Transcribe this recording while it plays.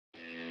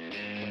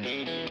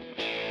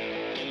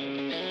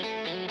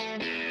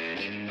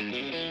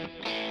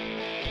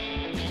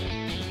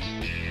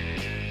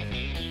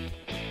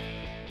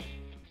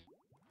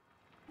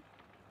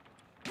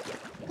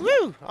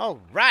Woo!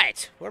 All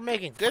right, we're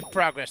making good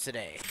progress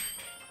today.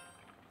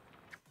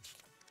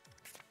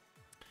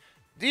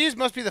 These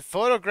must be the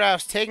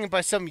photographs taken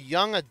by some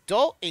young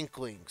adult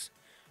Inklings.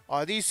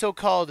 Are these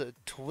so-called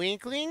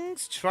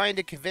twinklings trying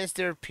to convince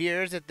their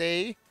peers that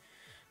that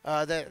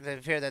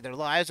their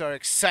lives are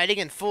exciting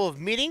and full of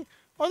meaning,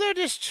 or they're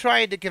just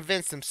trying to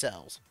convince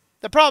themselves?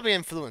 They're probably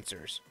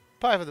influencers,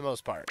 probably for the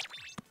most part.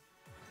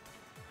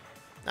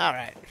 All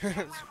right,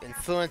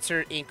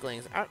 influencer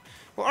Inklings.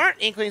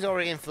 Aren't Inklings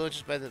already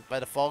influencers by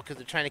default because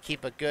they're trying to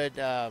keep a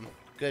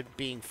good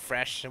being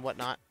fresh and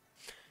whatnot?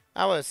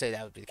 I would say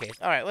that would be the case.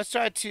 All right, let's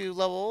try to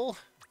level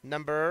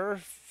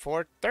number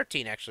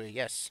 413. Actually,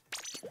 yes.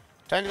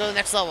 Time to go to the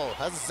next level.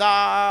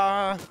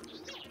 Huzzah!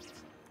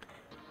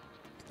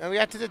 And we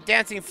got to the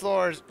dancing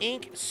floors.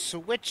 Ink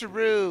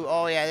switcheroo.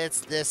 Oh yeah,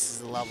 this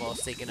is the level I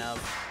was thinking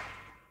of.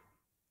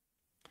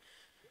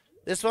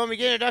 This one we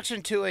get an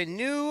introduction to a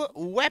new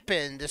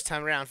weapon this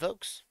time around,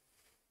 folks.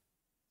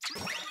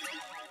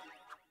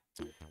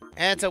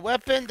 And it's a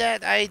weapon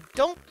that I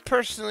don't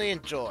personally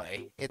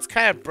enjoy. It's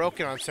kind of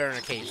broken on certain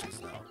occasions,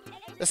 though.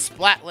 The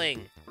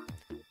Splatling.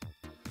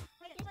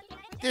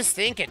 This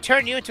thing can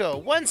turn you into a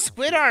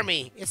one-squid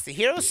army. It's the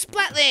hero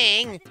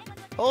Splatling.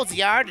 Hold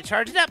the R to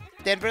charge it up,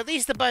 then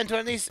release the button to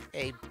unleash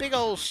a big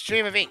old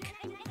stream of ink.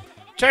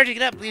 Charging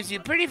it up leaves you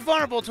pretty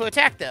vulnerable to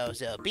attack, though,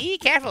 so be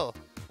careful.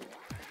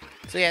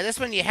 So yeah, this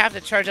one you have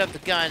to charge up the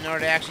gun in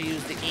order to actually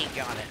use the ink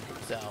on it.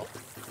 So,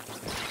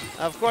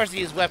 of course, you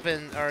use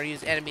weapons or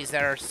use enemies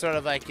that are sort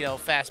of like, you know,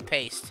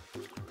 fast-paced.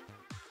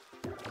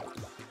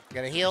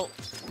 Gotta heal.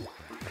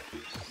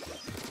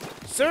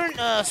 Certain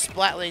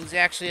Splatlings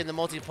actually in the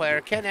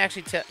multiplayer can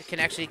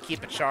actually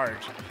keep a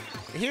charge.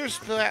 The hero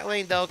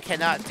Splatling though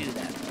cannot do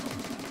that.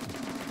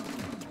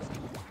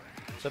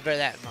 So bear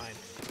that in mind.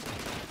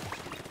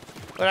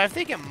 But I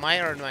think it might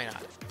or it might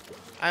not.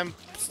 I'm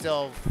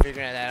still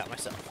figuring that out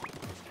myself.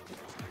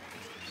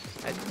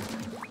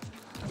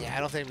 Yeah, I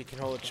don't think we can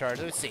hold a charge.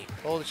 Let's see.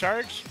 Hold a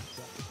charge?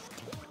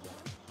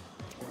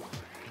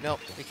 Nope,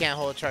 we can't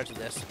hold a charge with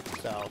this.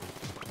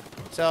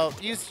 So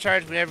use the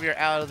charge whenever you're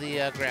out of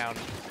the ground.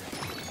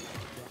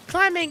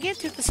 Climbing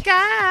into the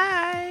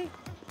sky!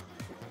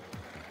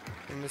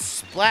 And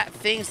splat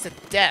things to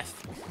death.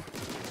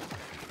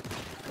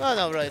 Well,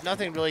 no, really.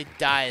 Nothing really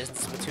dies in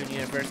the Splatoon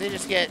universe. They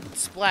just get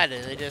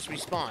splatted and they just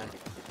respawn.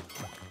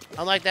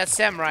 Unlike that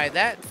samurai,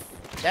 that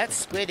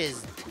squid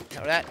is...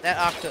 Or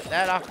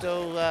that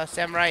octo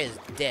samurai is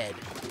dead.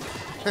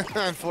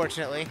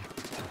 Unfortunately.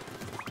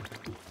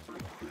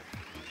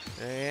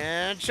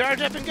 And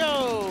charge up and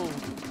go!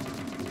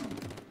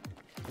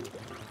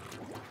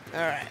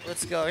 Alright,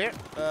 let's go here.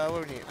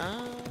 What do we need?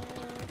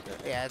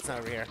 Yeah, it's not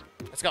over here.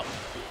 Let's go.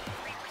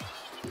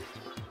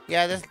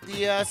 Yeah, the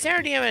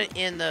Ceridium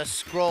in the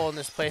scroll in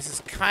this place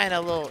is kind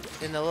of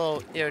in a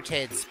little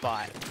irritated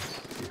spot.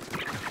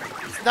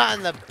 It's not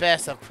in the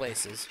best of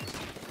places.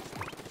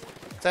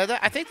 So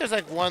I think there's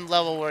like one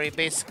level where you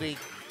basically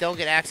don't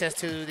get access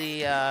to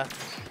the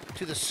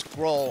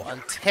scroll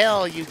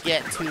until you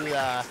get to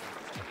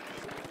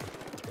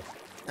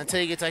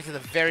like to the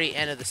very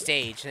end of the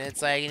stage, and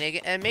it's like, and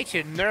it makes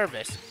you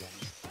nervous.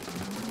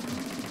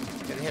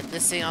 Gotta hit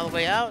this thing all the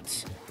way out,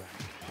 so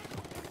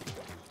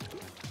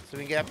we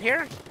can get up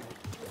here.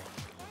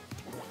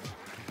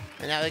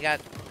 And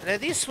now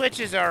these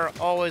switches are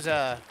always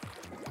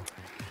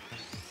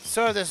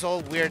sort of this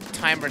old weird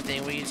timer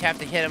thing where you just have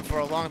to hit them for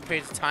a long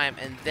period of time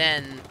and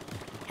then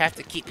have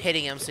to keep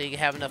hitting them so you can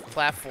have enough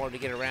platform to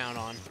get around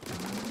on.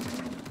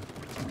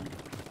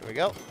 There we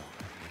go.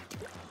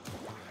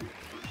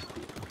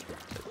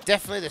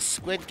 Definitely the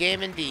squid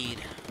game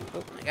indeed.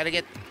 Oh, I gotta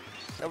get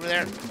over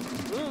there.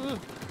 Ooh.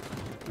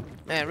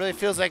 Man, it really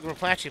feels like we're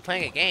actually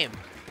playing a game.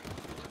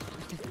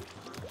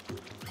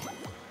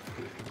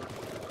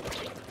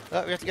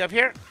 Oh, we have to get up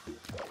here.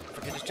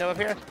 We can just jump up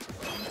here.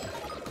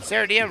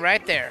 Ceridium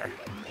right there.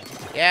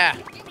 Yeah.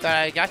 Thought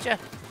I got you?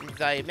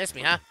 Thought you missed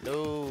me, huh?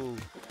 No.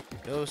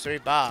 No, sorry,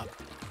 Bob.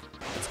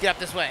 Let's get up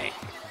this way.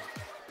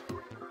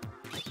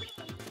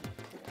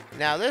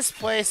 Now, this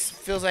place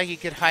feels like you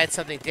could hide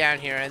something down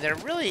here, and there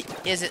really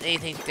isn't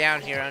anything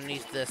down here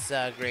underneath this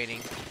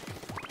grating.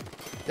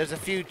 There's a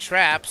few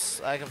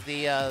traps, like of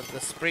the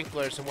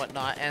sprinklers and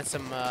whatnot, and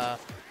some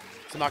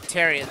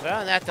Octarians. But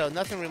other than that, though,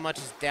 nothing really much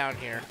is down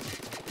here.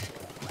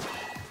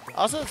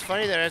 Also, it's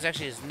funny there's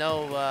actually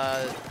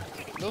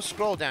no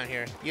scroll down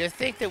here. You'd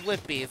think there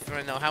would be if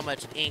you know how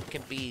much ink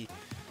can be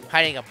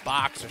hiding a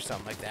box or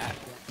something like that.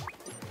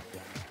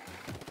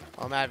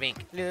 Oh, I'm out of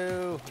ink.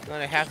 No, I'm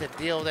gonna have to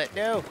deal with it.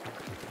 No.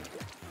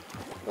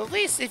 Well, at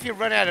least if you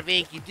run out of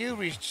ink, you do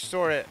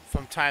restore it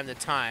from time to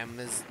time.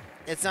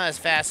 It's not as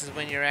fast as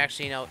when you're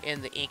actually, you know,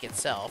 in the ink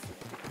itself.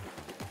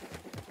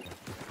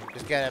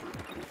 Just gotta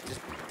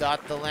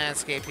dot the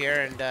landscape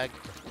here and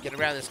get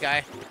around this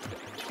guy.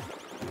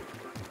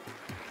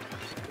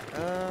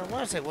 I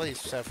want to say one of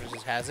these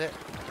surfaces has it.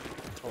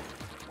 Oh.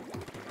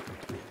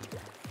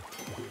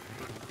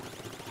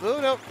 Oh,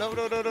 no, no,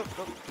 no, no, no,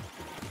 no.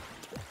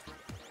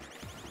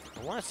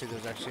 I want to see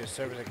there's actually a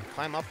surface that can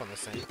climb up on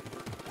this thing.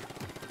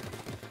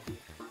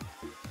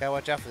 Gotta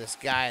watch out for this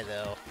guy,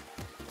 though.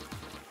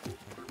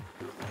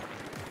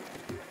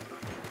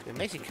 It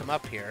makes you come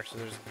up here, so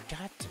there's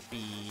got to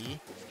be...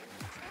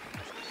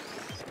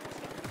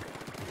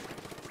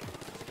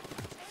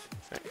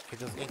 Right, get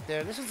those ink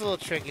there. This is a little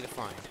tricky to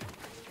find.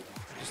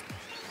 Just,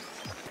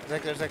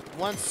 there's like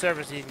one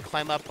surface you can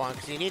climb up on,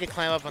 because you need to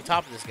climb up on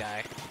top of this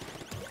guy.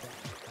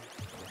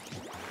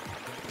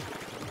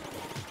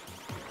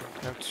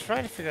 I'm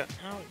trying to figure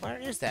out where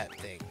is that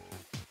thing?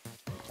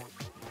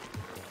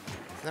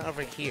 It's not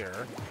over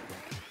here.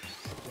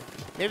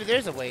 Maybe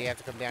there's a way you have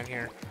to come down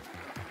here.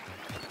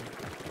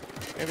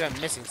 Maybe I'm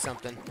missing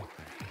something.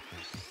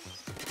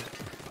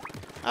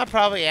 I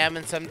probably am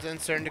in some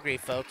certain degree,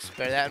 folks.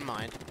 Bear that in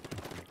mind.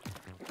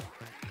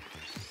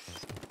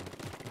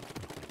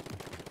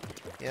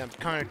 Yeah, I'm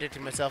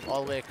contradicting myself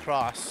all the way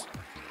across.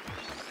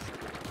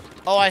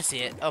 Oh, I see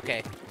it.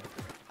 Okay.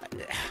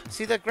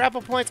 See the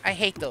grapple points? I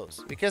hate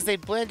those because they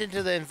blend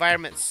into the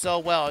environment so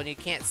well and you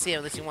can't see them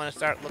unless you want to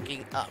start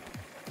looking up.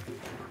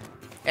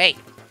 Hey!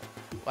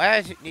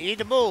 You need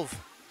to move.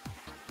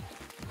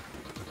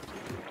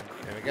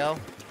 There we go.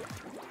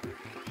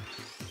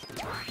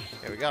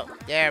 There we go.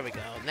 There we go.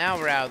 Now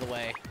we're out of the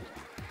way.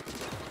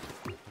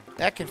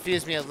 That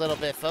confused me a little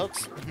bit,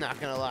 folks. I'm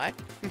not gonna lie.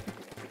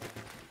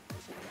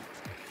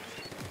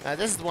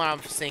 This is the one I'm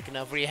thinking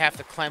of, where you have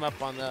to climb up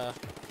on the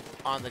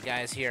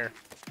guys here.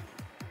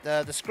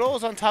 The scroll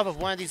is on top of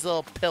one of these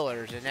little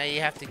pillars, and now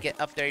you have to get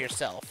up there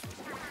yourself.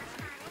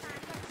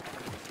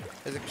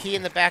 There's a key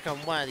in the back on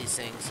one of these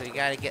things, so you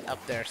gotta get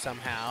up there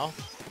somehow.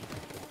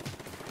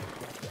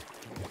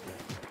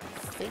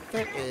 I think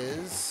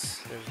there's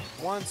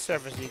one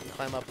surface you can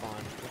climb up on.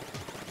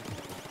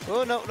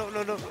 Oh, no, no,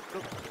 no, no,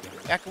 no.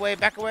 Back away,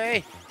 back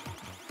away.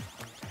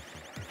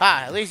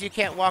 Ha, at least you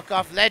can't walk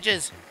off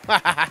ledges. Ha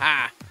ha ha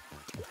ha.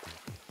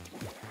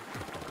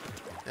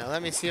 Now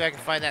let me see if I can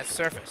find that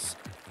surface.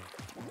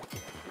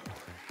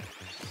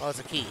 Oh, it's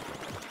a key.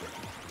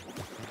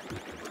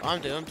 Oh,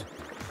 I'm doomed.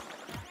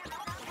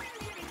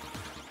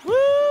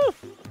 Woo!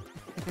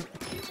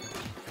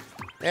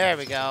 There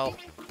we go.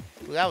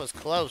 Ooh, that was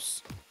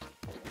close.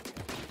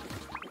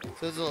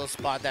 So there's a little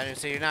spot down here,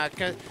 so you're not...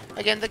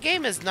 Again, the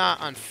game is not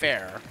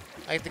unfair.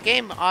 Like, the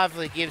game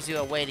obviously gives you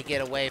a way to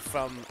get away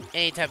from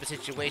any type of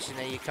situation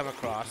that you come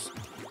across.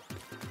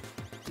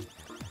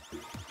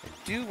 I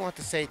do want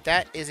to say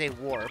that is a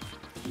warp.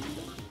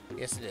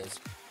 Yes, it is.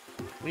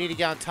 We need to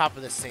get on top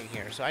of this thing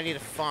here. So I need to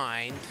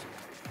find...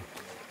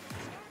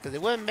 Because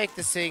it wouldn't make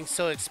this thing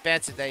so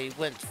expansive that you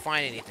wouldn't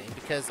find anything.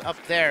 Because up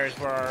there is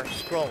where our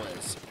scroll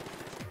is.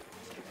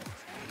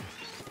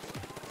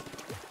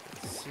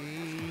 Let's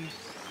see...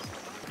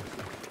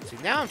 See,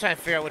 now I'm trying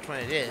to figure out which one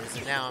it is.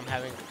 And now I'm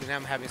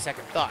having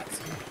second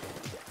thoughts.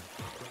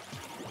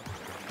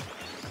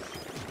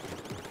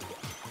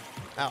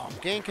 Oh, I'm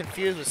getting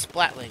confused with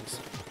Splatlings.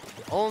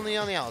 Only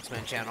on the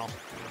Alexman channel.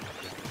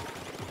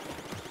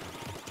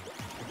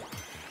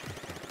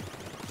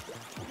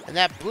 And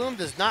that bloom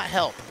does not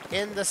help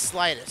in the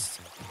slightest.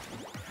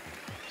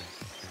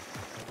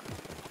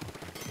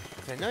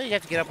 I know you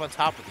have to get up on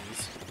top of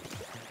these.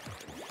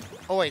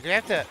 Oh wait, do I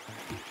have to...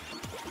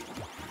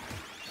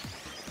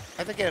 I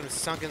have to get them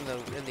sunk in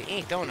the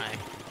ink, don't I?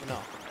 No.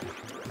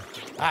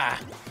 Ah.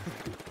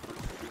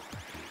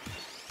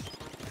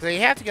 So you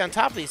have to get on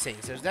top of these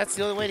things. That's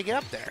the only way to get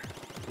up there.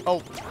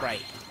 Oh,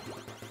 right.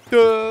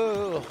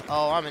 Oh,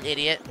 I'm an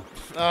idiot.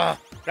 Ugh.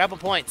 Grapple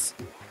points.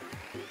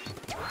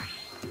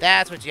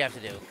 That's what you have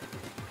to do.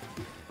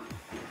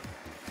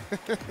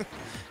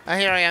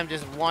 Here I am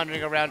just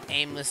wandering around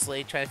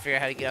aimlessly trying to figure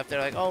out how to get up there.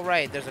 Like, oh,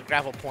 right, there's a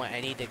grapple point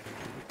I need to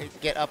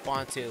get up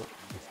onto.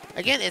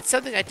 Again, it's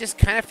something I just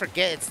kind of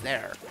forget it's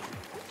there.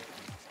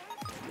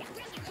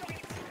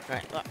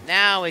 Alright, well,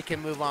 now we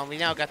can move on. We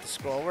now got the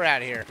scroll. We're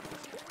out of here.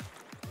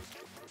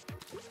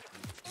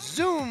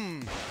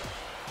 Zoom!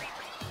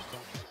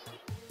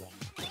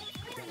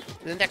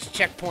 The next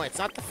checkpoint. It's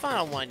not the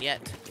final one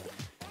yet.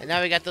 And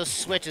now we got those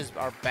switches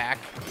are back.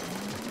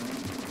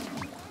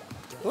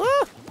 Woo!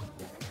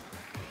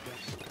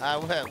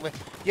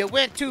 You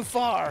went too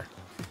far.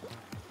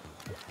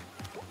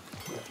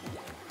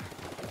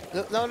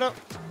 No, no, no.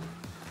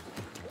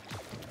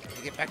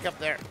 Get back up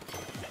there.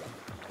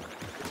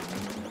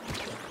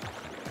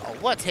 Oh,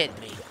 what's hitting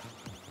me?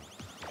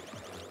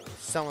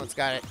 Someone's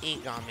got an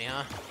ink on me,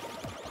 huh?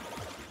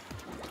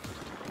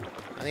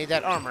 I need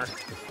that armor.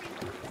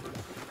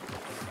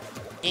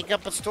 Ink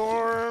up a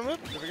storm.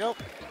 Oop, there we go.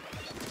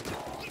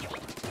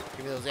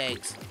 Give me those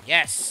eggs.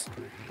 Yes.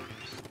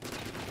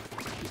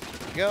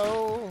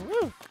 Go.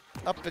 Woo.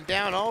 Up and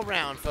down all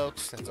around,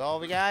 folks. That's all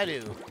we gotta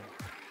do.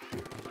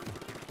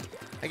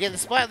 Again, the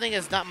Splatling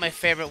is not my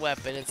favorite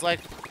weapon. It's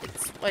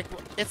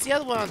the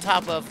other one on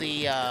top of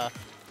the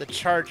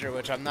charger,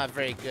 which I'm not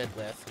very good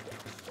with.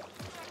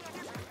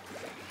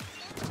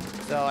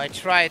 So I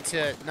try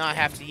to not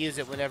have to use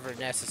it whenever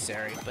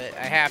necessary, but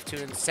I have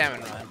to in the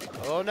salmon run.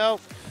 Oh no!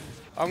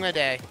 I'm gonna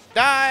die.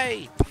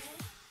 Die!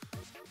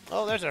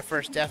 Oh, there's our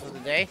first death of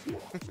the day.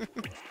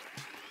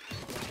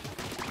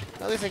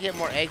 At least I get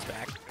more eggs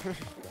back.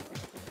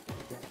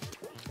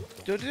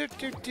 Do do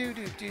do do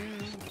do do.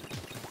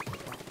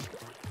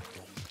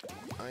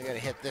 I gotta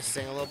hit this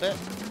thing a little bit.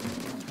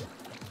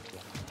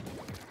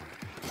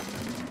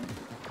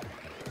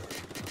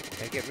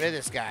 Gotta get rid of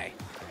this guy.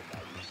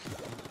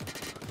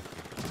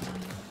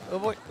 Oh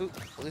boy! Ooh,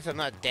 at least I'm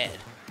not dead.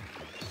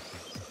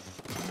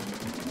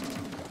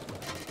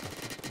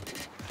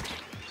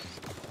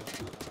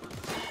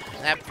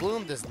 And that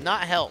bloom does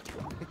not help.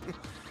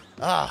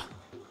 Ah,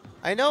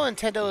 I know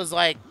Nintendo has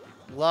like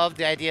loved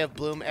the idea of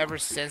bloom ever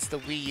since the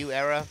Wii U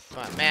era,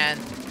 but man,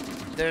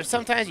 there's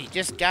sometimes you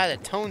just gotta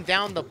tone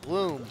down the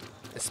bloom,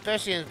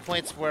 especially in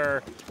points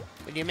where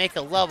when you make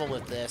a level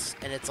with this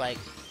and it's like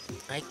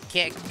I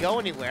can't go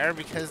anywhere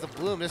because the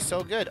bloom is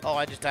so good. Oh,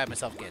 I just died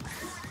myself again.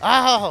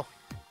 Oh.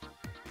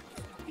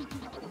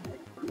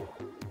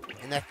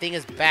 And that thing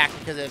is back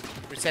because it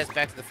resets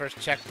back to the first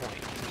checkpoint.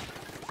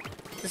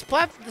 This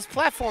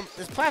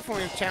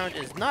platforming challenge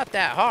is not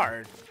that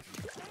hard,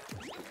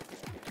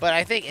 but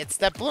I think it's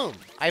that bloom.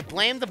 I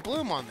blame the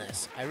bloom on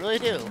this. I really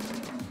do.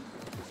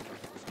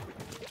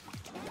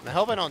 I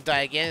hope I don't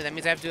die again. That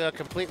means I have to do a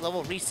complete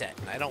level reset,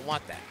 and I don't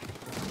want that.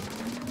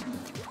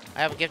 I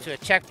have to get to a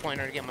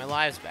checkpointer to get my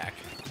lives back.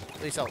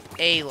 At least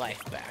a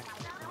life back.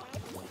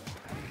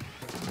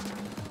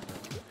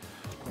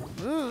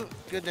 Ooh,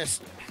 goodness.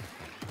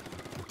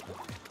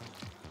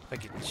 If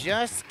I could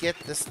just get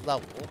this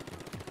level.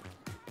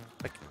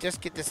 If I could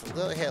just get this a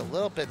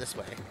little bit this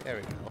way. There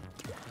we go.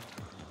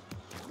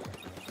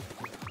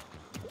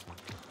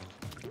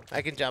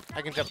 I can jump.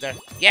 I can jump there.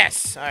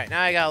 Yes! Alright,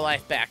 now I got a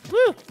life back.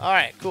 Woo!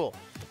 Alright, cool.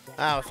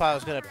 I thought I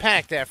was going to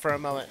panic there for a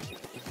moment.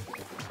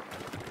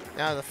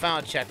 Now the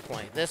final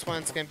checkpoint. This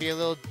one's going to be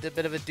a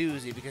bit of a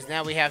doozy because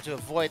now we have to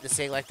avoid this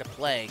thing like the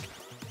plague.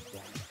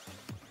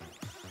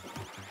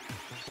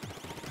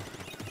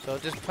 So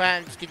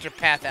just get your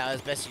path out as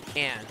best you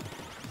can.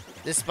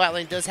 This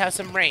Splatling does have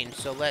some range,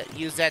 so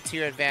use that to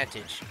your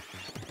advantage.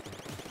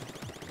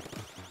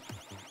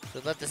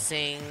 So let this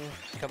thing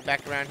come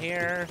back around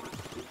here.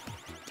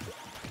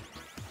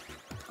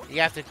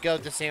 You have to go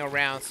this thing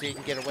around so you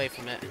can get away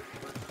from it.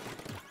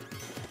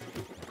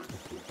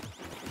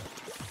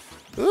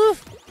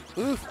 Oof!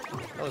 Oof!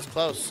 That was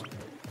close.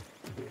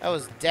 That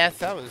was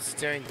death. I was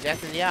staring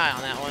death in the eye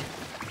on that one.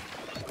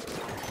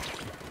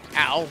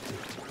 Ow!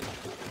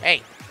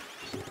 Hey!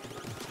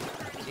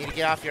 You need to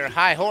get off your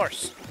high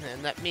horse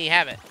and let me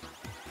have it.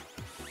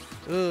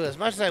 Ooh, as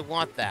much as I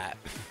want that.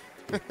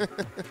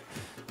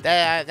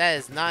 that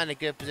is not in a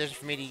good position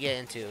for me to get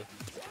into.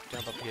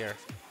 Jump up here.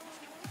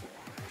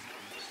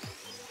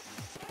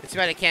 It's too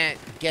bad I can't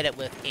get it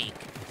with ink.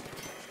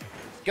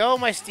 Go,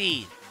 my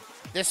steed.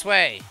 This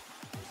way.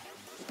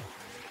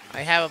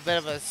 I have a bit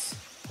of a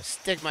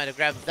stigma to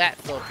grab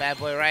that little bad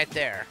boy right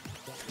there.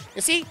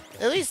 You see,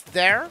 at least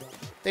there,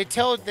 they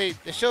showed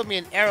me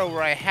an arrow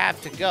where I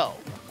have to go,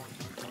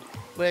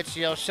 which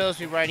shows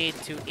me where I need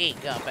to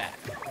ink up at.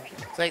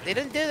 It's like they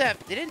didn't do that.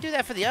 They didn't do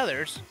that for the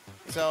others.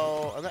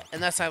 So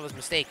unless I was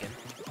mistaken.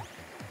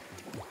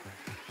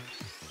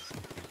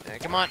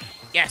 Come on.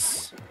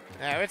 Yes.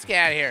 All right, let's get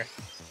out of here.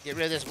 Get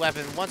rid of this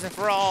weapon once and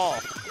for all.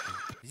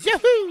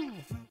 Yahoo!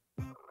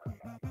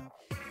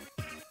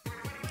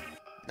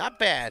 Not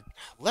bad.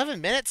 11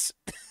 minutes?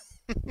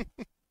 I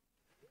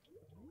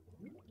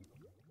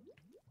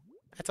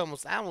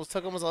almost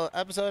took almost an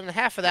episode and a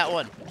half for that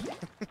one.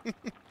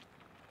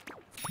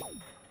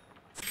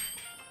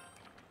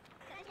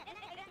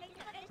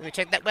 Let me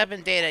check that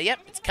weapon data. Yep,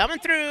 it's coming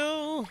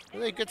through.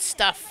 Really good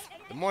stuff.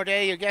 The more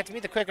data you get to me,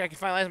 the quicker I can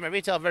finalize my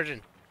retail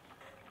version.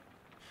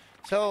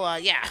 So,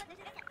 yeah.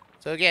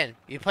 So again,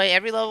 you play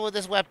every level with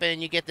this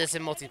weapon, you get this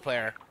in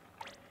multiplayer.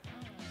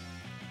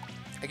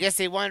 I guess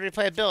they wanted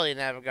replayability in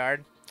that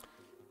regard.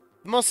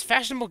 The most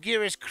fashionable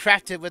gear is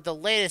crafted with the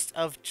latest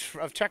of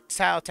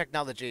textile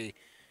technology.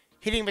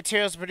 Heating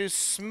materials produce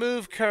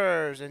smooth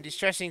curves and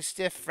distressing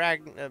stiff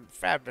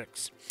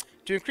fabrics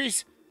to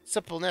increase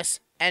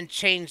suppleness and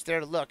change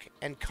their look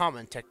and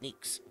common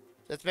techniques.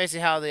 That's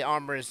basically how the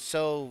armor is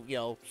so,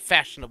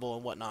 fashionable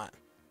and whatnot.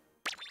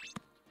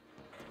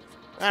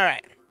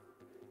 Alright.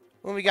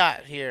 What we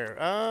got here?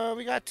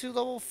 We got to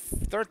level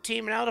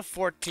 13 and out of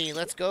 14.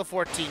 Let's go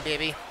 14,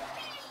 baby.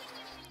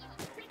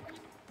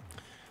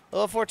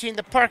 Level 14,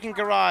 the parking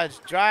garage.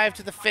 Drive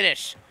to the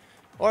finish.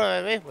 Or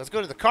let's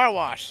go to the car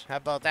wash. How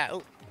about that?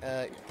 Oh,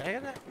 did I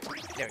get that?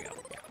 There we go.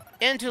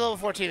 Into level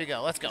 14 we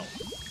go. Let's go.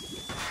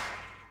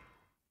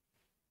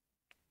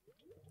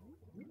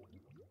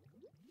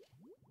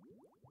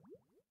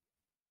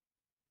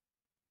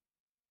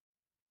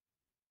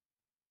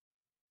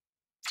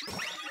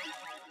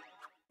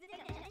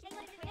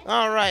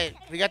 Alright,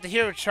 we got the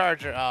hero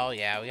charger. Oh,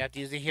 yeah, we have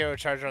to use the hero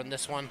charger on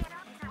this one.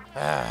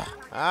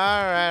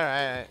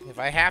 Alright. If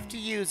I have to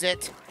use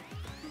it,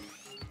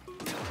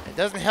 it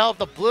doesn't help.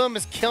 The bloom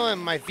is killing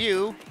my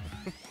view.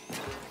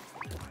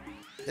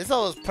 This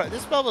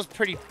level is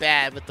pretty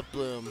bad with the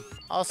bloom.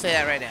 I'll say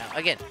that right now.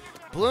 Again,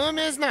 bloom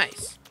is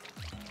nice,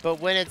 but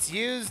when it's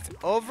used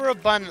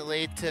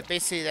overabundantly to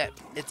basically that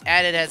it's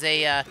added as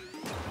a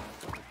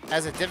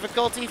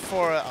difficulty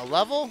for a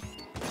level,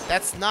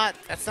 that's not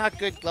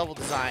good level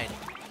design.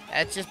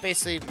 That just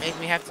basically make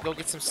me have to go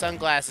get some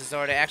sunglasses in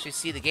order to actually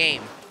see the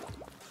game.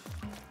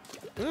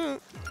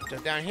 Ooh.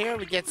 Jump down here,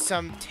 we get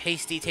some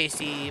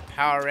tasty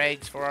power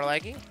eggs for our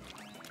liking.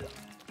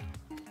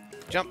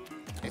 Jump.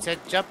 It said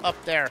jump up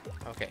there.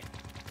 Okay.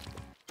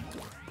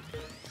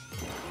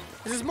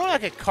 This is more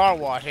like a car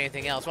wash than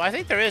anything else. Well, I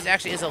think there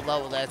actually is a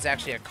level that's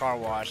actually a car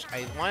wash.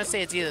 I want to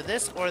say it's either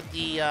this or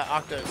the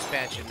Octo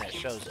expansion that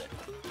shows it.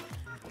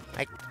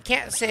 I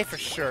can't say for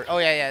sure. Oh,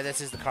 yeah,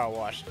 this is the car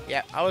wash.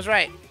 Yeah, I was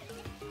right.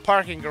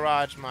 Parking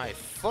garage, my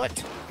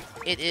foot.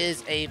 It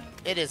is a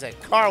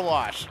car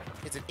wash.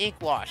 It's an ink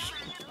wash.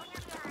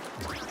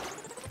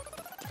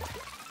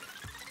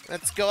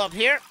 Let's go up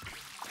here.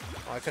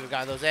 Oh, I could have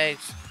gotten those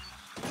eggs.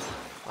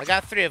 I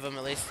got 3 of them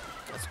at least.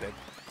 That's good.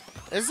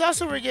 This is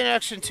also where we get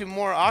introduction to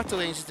more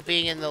Octolings just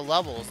being in the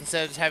levels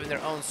instead of just having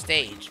their own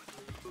stage.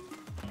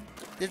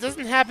 It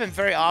doesn't happen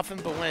very often,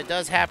 but when it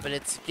does happen,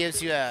 it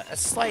gives you a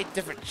slight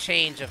different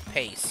change of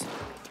pace.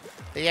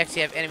 They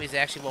actually have enemies that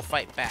actually will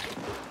fight back.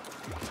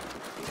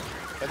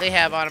 But they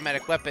have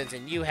automatic weapons,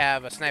 and you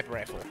have a sniper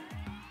rifle.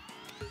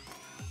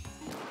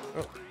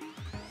 Oh.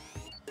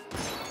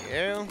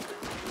 You.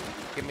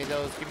 Give me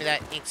those. Give me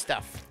that ink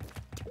stuff.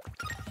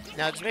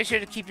 Now, just make sure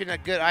to keep a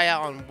good eye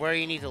out on where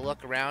you need to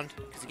look around.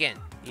 Because, again,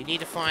 you need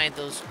to find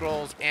those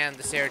scrolls and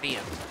the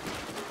Ceridium.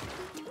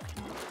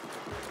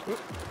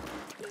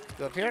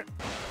 Go up here.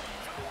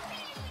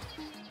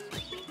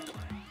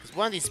 Because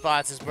one of these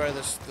spots is where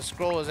the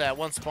scroll is at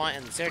one spot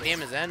and the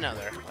Ceridium is at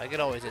another. Like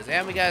it always is.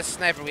 And we got a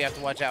sniper we have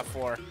to watch out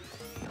for.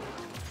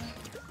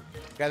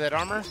 Got that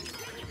armor?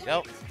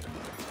 Nope.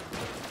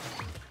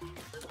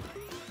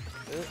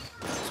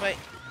 This way.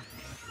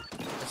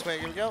 This way,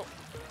 here we go.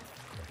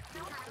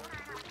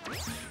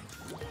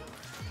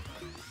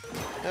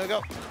 There we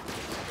go.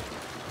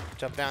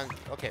 Jump down.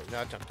 Okay,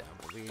 no, jump down.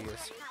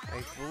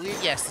 I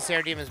believe, yes, the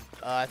Ceridium is,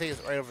 I think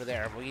it's right over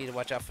there. We need to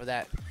watch out for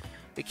that.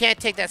 We can't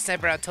take that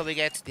sniper out until we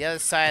get to the other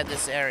side of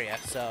this area,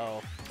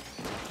 so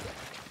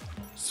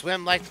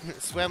swim like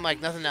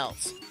nothing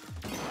else.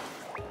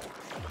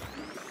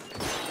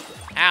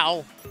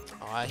 Ow!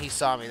 Oh, he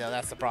saw me though.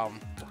 That's the problem.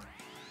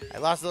 I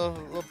lost a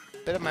little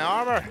bit of my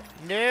armor.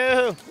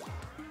 No.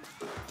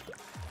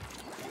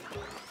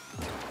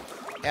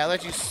 Yeah, I'll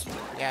let you.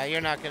 Yeah,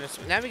 you're not gonna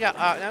swim. Now we got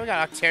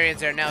Octarians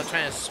there now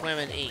trying to swim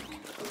in ink.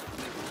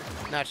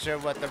 Not sure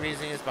what the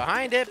reasoning is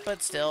behind it,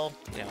 but still,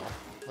 you know,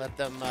 let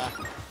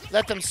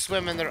them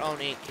swim in their own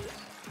ink.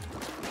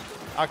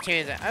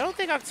 Octarians. I don't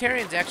think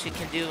Octarians actually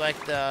can do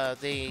like the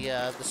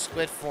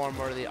squid form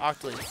or the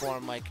octoling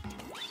form like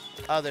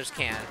others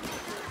can.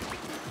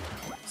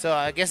 So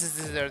I guess this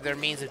is their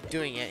means of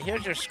doing it.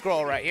 Here's your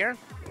scroll right here.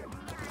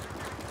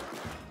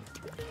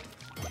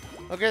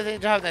 Well,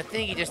 good job that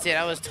thing you just did.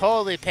 I was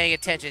totally paying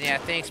attention. Yeah,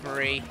 thanks,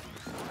 Marie.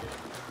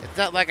 It's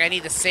not like I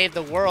need to save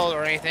the world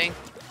or anything.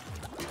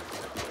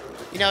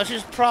 You know,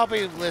 she's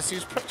probably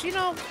listening. You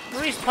know,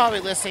 Marie's probably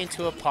listening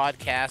to a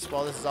podcast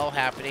while this is all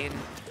happening,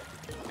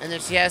 and then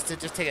she has to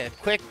just take a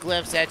quick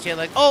glimpse at you,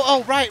 like,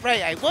 oh, right.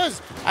 I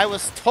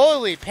was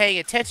totally paying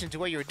attention to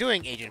what you were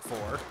doing, Agent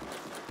 4.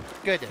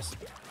 Goodness.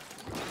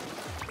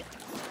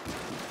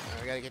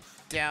 We gotta get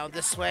down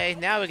this way.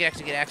 Now we can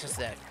actually get access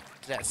to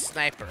that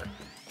sniper.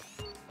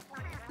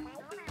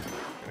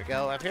 There we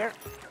go, up here.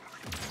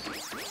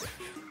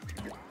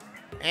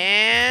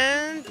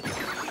 And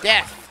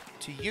death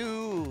to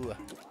you,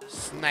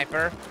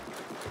 sniper.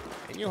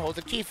 And you hold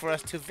the key for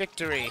us to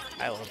victory.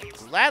 I will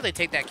gladly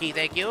take that key,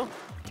 thank you.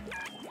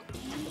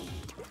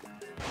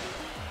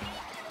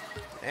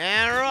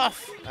 And we're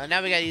off.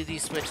 Now we gotta use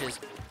these switches.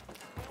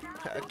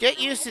 Get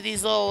used to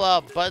these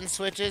little button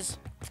switches.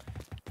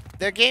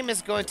 Their game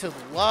is going to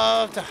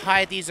love to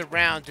hide these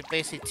around to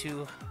basically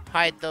to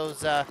hide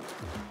those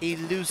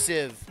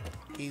elusive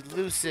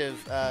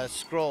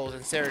scrolls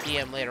and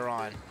Ceridium later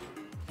on.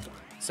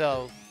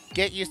 So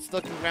get used to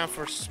looking around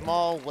for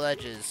small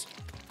ledges.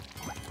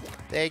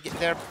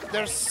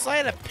 They're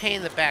slight of pain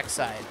in the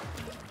backside,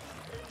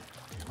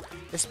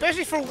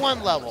 especially for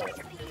one level.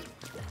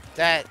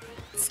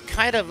 That's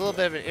kind of a little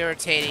bit of an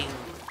irritating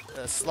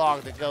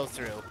slog to go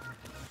through.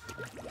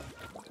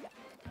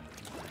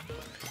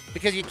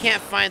 Because you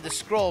can't find the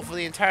scroll for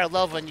the entire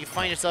level, and you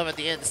find yourself at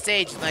the end of the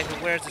stage, and like,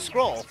 where's the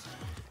scroll?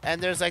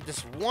 And there's like this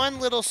one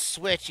little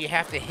switch you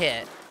have to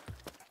hit,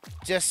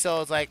 just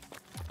so it's like,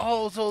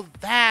 oh, so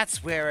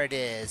that's where it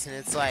is. And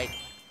it's like,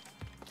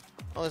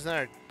 oh, there's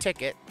another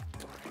ticket.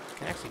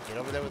 Can I actually get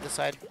over there with this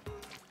side?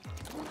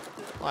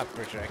 Well, I'm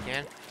pretty sure I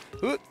can.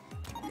 Whoop.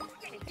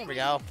 There we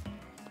go.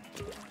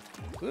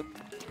 Whoop.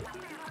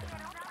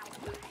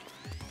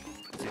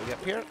 See, we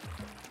up here.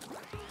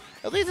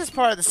 At least this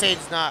part of the stage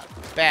is not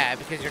bad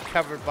because you're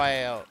covered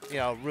by, you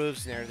know,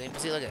 roofs and everything. But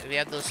see, look at it. We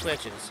have those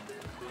switches.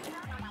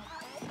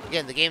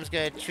 Again, the game's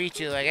gonna treat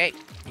you like, hey,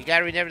 You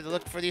gotta remember to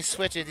look for these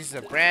switches. These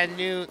are brand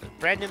new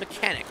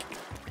mechanic,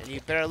 and you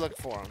better look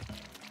for them.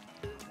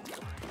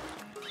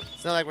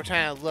 It's not like we're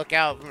trying to look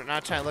out. We're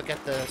not trying to look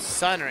at the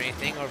sun or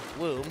anything or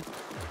bloom.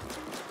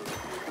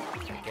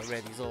 Get rid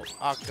of these little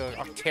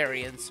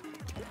Octarians.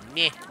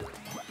 Meh.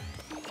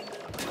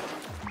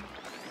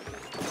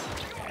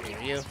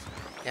 You.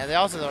 Yeah, they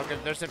also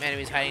there's some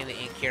enemies hiding in the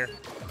ink here.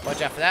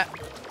 Watch out for that.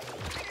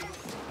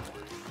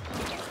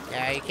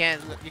 Yeah, you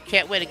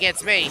can't win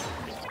against me.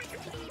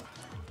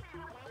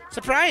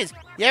 Surprise!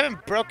 You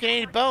haven't broken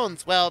any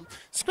bones. Well,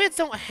 squids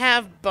don't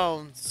have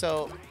bones,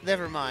 so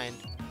never mind.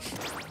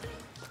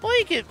 Well,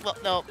 you could. Well,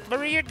 no,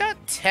 Marie, you're not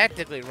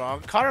technically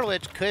wrong.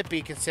 Cartilage could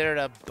be considered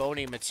a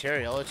bony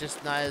material. It's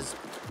just not as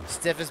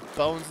stiff as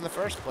bones in the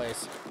first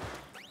place.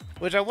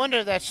 Which I wonder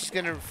if that's just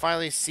gonna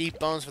finally see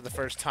bones for the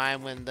first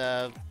time when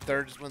the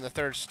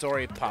third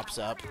story pops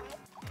up.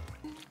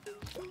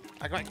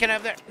 Get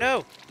up there!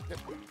 No!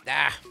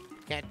 Ah!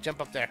 Can't jump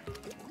up there.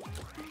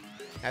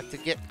 Have to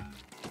get.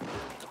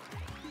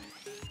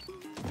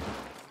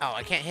 Oh,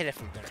 I can't hit it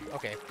from there.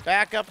 Okay,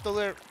 back up the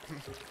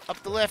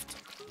lift.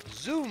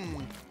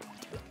 Zoom.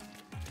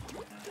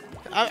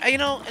 You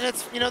know, and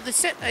it's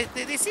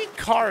they see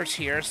cars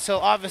here, so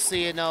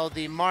obviously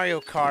the Mario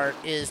Kart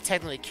is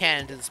technically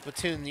canon to the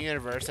Splatoon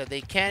universe that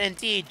they can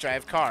indeed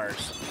drive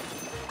cars.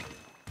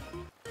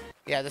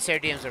 Yeah, the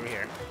Ceridium's over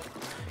here.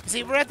 You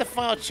see, we're at the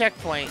final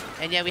checkpoint,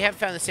 and yeah, we haven't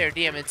found the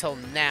Ceridium until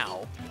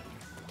now.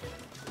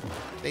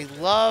 They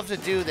love to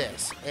do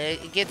this.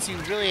 It gets you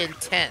really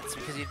intense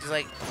because you're just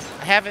like,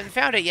 I haven't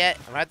found it yet.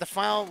 We're at the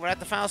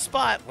final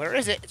spot. Where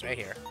is it? It's right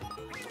here.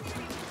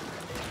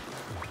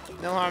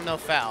 No harm, no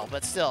foul,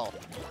 but still,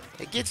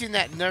 it gets you in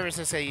that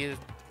nervousness that you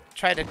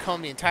try to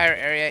comb the entire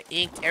area,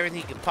 inked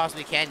everything you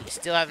possibly can, you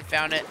still haven't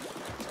found it.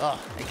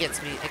 Oh, it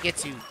gets me. It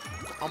gets you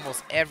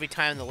almost every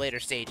time in the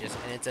later stages,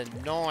 and it's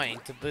annoying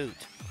to boot.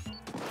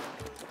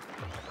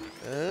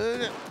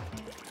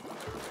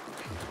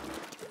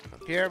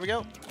 Up here we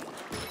go.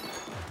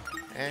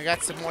 And I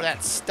got some more of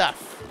that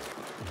stuff.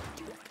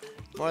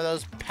 More of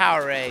those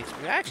power eggs.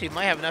 We actually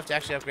might have enough to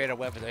actually upgrade our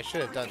weapons. I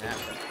should have done that,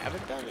 but I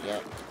haven't done it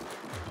yet.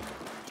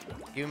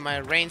 Give me my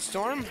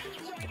rainstorm.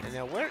 And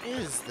now where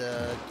is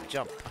the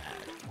jump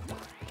pad?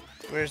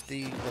 Where's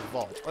the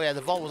vault? Oh yeah,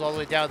 the vault was all the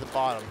way down at the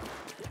bottom.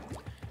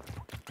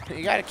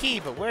 You got a key,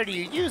 but where do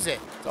you use it?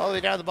 It's all the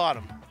way down at the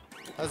bottom.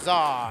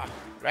 Huzzah!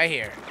 Right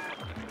here.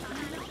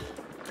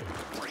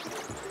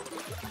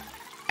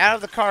 Out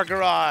of the car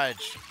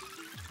garage.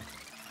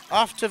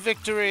 Off to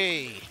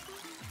victory.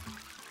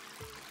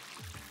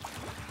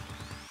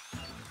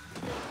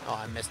 Oh,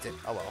 I missed it.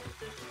 Oh well.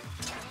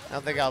 I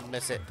don't think I'll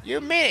miss it.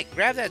 You made it!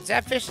 Grab that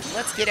Zapfish and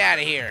let's get out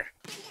of here.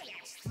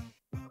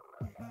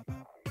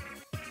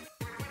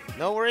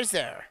 No worries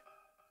there.